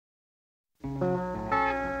Imagine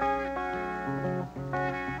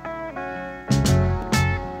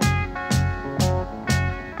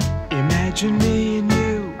me and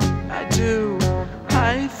you, I do.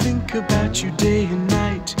 I think about you day and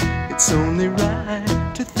night. It's only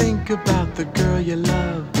right to think about the girl you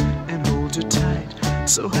love and hold her tight.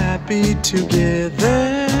 So happy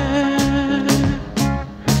together.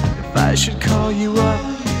 If I should call you up,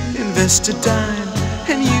 invest a dime,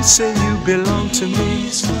 and you say you belong to me,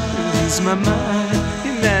 lose my mind.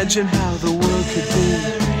 Imagine how the world could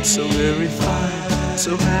be so very fine,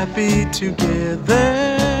 so happy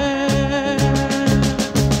together.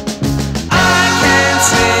 I can't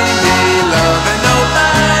see me loving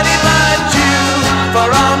nobody but you for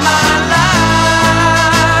all my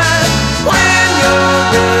life. When you're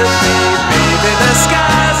with me, baby, the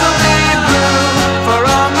skies will be blue for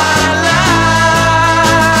all my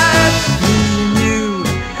life. Me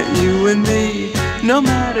and you and me, no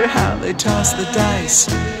matter how they toss the dice,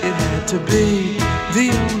 it had to be. The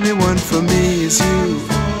only one for me is you,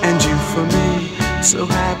 and you for me, so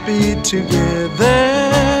happy together.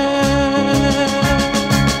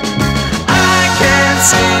 I can't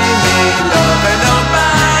see me loving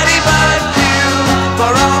nobody but you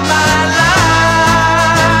for all my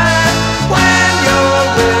life. When you're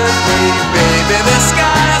with me, baby, the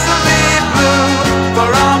skies will be blue for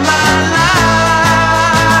all my life.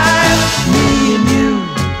 Me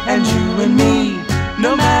and you and me,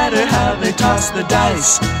 no matter how they toss the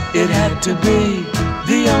dice, it had to be.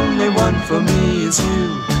 The only one for me is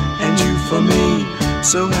you, and you for me,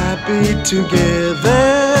 so happy together.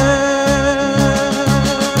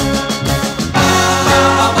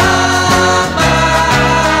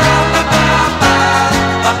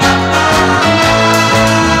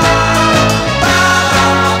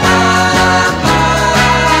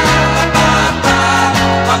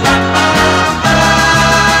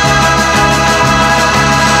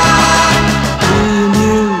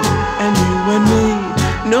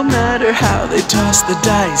 No matter how they toss the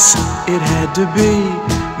dice, it had to be.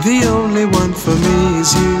 The only one for me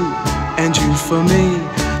is you, and you for me,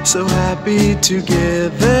 so happy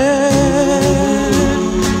together.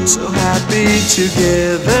 So happy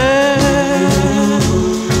together.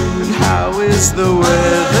 And how is the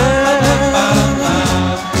weather?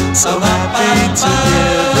 So happy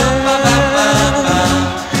together.